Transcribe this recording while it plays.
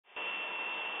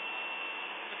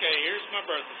Okay, here's my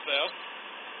Burtha cell.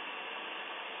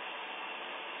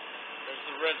 There's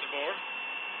the reservoir.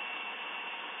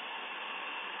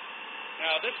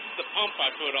 Now this is the pump I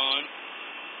put on,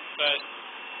 but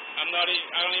I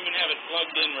don't even have it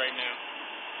plugged in right now.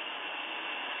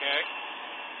 Okay?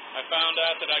 I found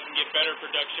out that I can get better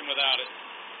production without it.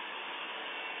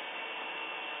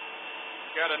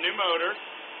 Got a new motor.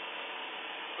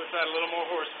 Puts out a little more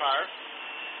horsepower.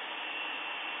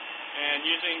 And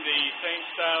using the same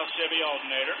style Chevy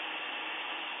alternator.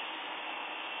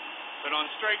 But on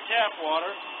straight tap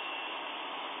water,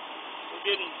 we're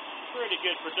getting pretty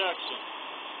good production.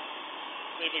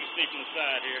 See if we can see from the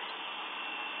side here.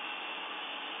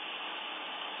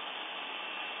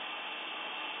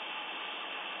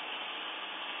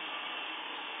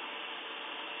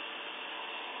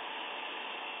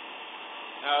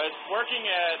 Now it's working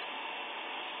at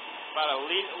about a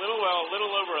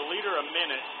little over a liter a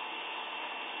minute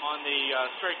on the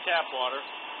straight tap water.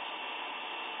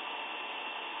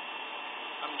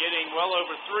 I'm getting well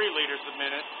over 3 liters a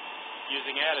minute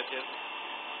using additives.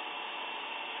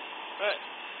 But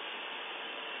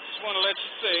just want to let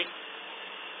you see.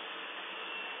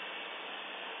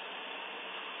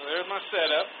 So there's my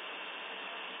setup.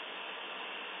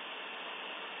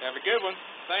 Have a good one.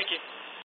 Thank you.